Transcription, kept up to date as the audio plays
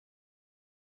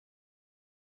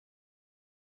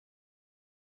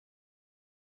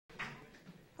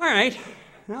All right,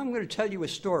 now I'm going to tell you a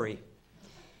story.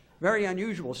 Very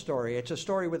unusual story. It's a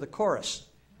story with a chorus,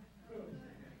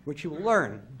 which you will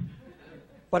learn.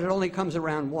 But it only comes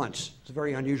around once. It's a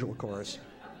very unusual chorus.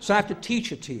 So I have to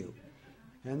teach it to you.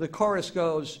 And the chorus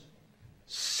goes,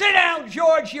 "Sit down,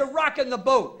 George, you're rocking the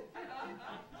boat."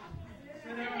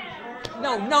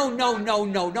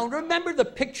 No. Remember the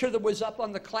picture that was up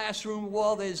on the classroom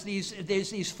wall? There's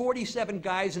these 47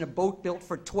 guys in a boat built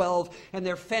for 12, and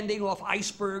they're fending off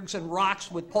icebergs and rocks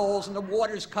with poles, and the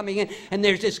water's coming in, and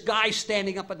there's this guy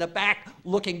standing up at the back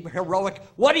looking heroic.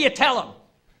 What do you tell him?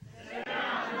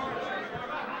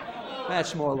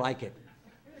 That's more like it.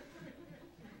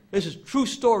 This is a true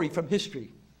story from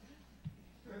history.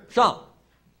 So,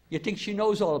 you think she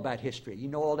knows all about history? You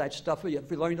know all that stuff? Have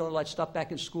you learned all that stuff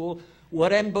back in school? Well,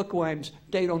 them bookworms,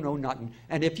 they don't know nothing.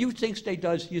 And if you thinks they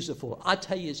does, you's a fool. I'll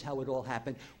tell you how it all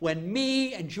happened. When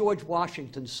me and George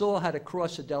Washington saw how to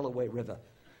cross the Delaware River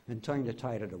and turn the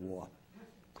tide of the war.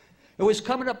 It was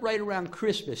coming up right around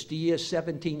Christmas, the year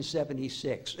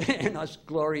 1776, and us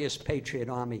glorious Patriot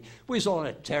Army was all in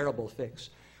a terrible fix.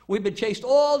 We'd been chased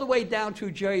all the way down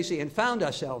through Jersey and found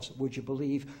ourselves, would you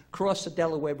believe, across the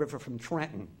Delaware River from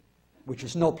Trenton, which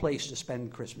is no place to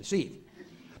spend Christmas Eve.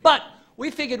 But we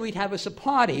figured we'd have us a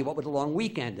party, what with a long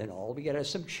weekend and all. We get us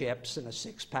some chips and a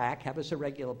six-pack, have us a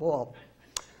regular ball.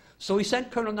 So we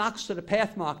sent Colonel Knox to the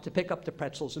Pathmark to pick up the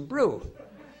pretzels and brew.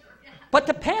 But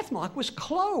the Pathmark was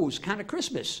closed, kind of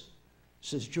Christmas.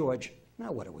 Says George,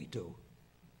 now what do we do?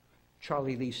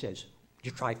 Charlie Lee says,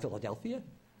 did you try Philadelphia?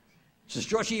 Says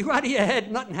George, you out of your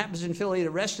head. Nothing happens in Philly the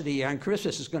rest of the year, and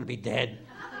Christmas is going to be dead.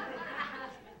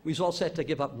 We was all set to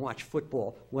give up and watch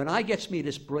football when I gets me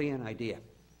this brilliant idea.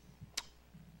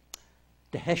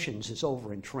 The Hessians is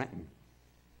over in Trenton.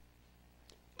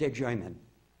 They're German.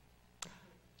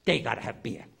 They got to have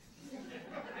beer.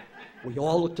 We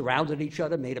all looked around at each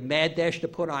other, made a mad dash to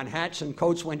put on hats, and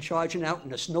coats went charging out in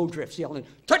the snowdrifts, yelling,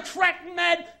 "To Trenton,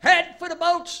 men! Head for the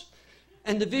boats!"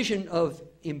 And the vision of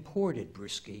imported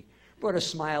brewski brought a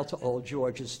smile to old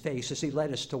George's face as he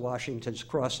led us to Washington's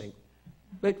Crossing,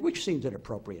 which seemed an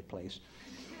appropriate place.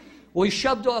 Well, he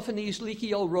shoved off in these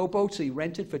leaky old rowboats he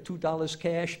rented for $2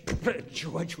 cash.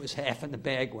 George was half in the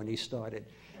bag when he started.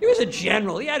 He was a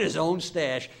general. He had his own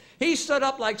stash. He stood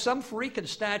up like some freaking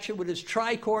statue with his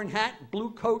tricorn hat and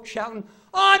blue coat shouting,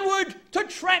 "Onward to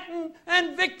Trenton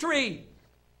and victory!"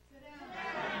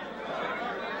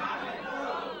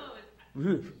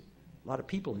 A lot of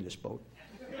people in this boat.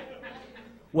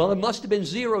 Well, it must have been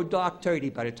 0 dark 30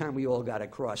 by the time we all got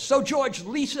across. So George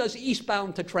leased us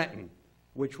eastbound to Trenton,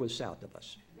 which was south of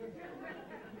us.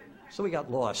 So we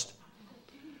got lost.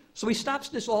 So he stops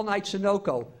this all-night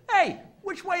Sunoco. "Hey,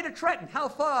 which way to Trenton? How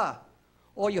far?"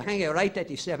 "Oh, you hang out right at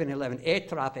the 7-Eleven air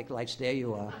traffic lights. There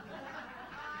you are."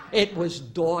 It was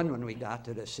dawn when we got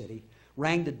to the city.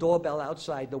 Rang the doorbell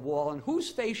outside the wall, and whose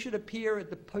face should appear at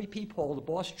the peephole? The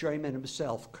boss German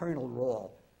himself, Colonel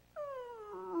Rawl.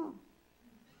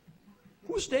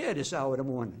 "Who's there this hour of the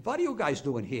morning? What are you guys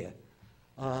doing here?"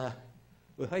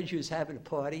 "We heard you was having a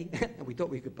party, and we thought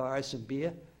we could borrow some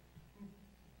beer."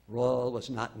 Rawl was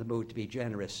not in the mood to be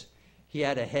generous. He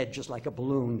had a head just like a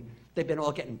balloon. They'd been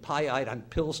all getting pie-eyed on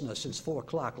Pilsner since 4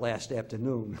 o'clock last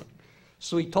afternoon.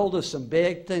 So he told us some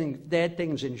bad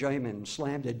things in German and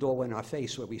slammed the door in our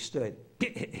face where we stood.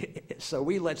 So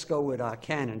we let's go with our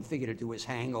cannon and figured to do his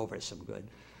hangover some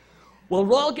good. Well,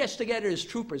 Rawl gets together his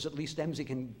troopers, at least them he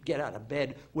can get out of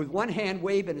bed, with one hand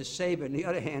waving his saber and the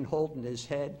other hand holding his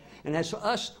head. And as for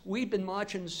us, we'd been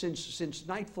marching since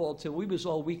nightfall till we was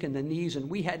all weak in the knees, and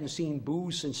we hadn't seen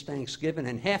booze since Thanksgiving,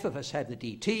 and half of us had the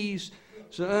DTs.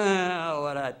 So,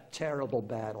 what a terrible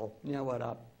battle. You know, what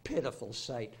a pitiful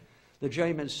sight. The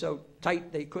Germans so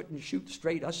tight they couldn't shoot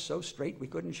straight, us so straight we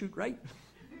couldn't shoot right.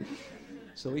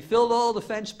 So we filled all the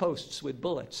fence posts with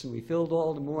bullets, and we filled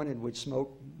all the morning with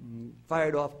smoke,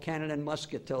 fired off cannon and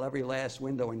musket till every last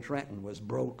window in Trenton was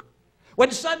broke. When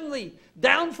suddenly,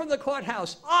 down from the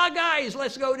courthouse, guys,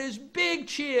 let's go, this big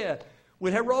cheer.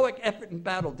 With heroic effort and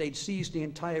battle, they'd seized the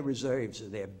entire reserves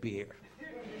of their beer.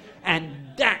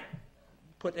 And that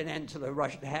put an end to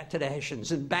the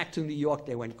Hessians, and back to New York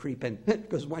they went creeping,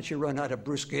 because once you run out of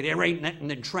brewski, there ain't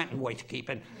nothing in Trenton worth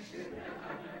keeping.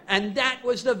 And that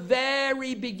was the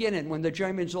very beginning when the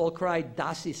Germans all cried,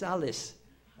 "Das ist alles,"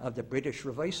 of the British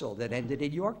reversal that ended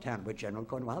in Yorktown with General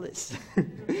Cornwallis.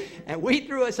 And we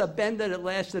threw us a bender that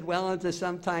lasted well into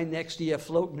sometime next year,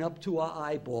 floating up to our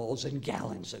eyeballs in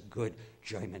gallons of good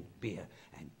German beer.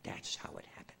 And that's how it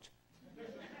happened.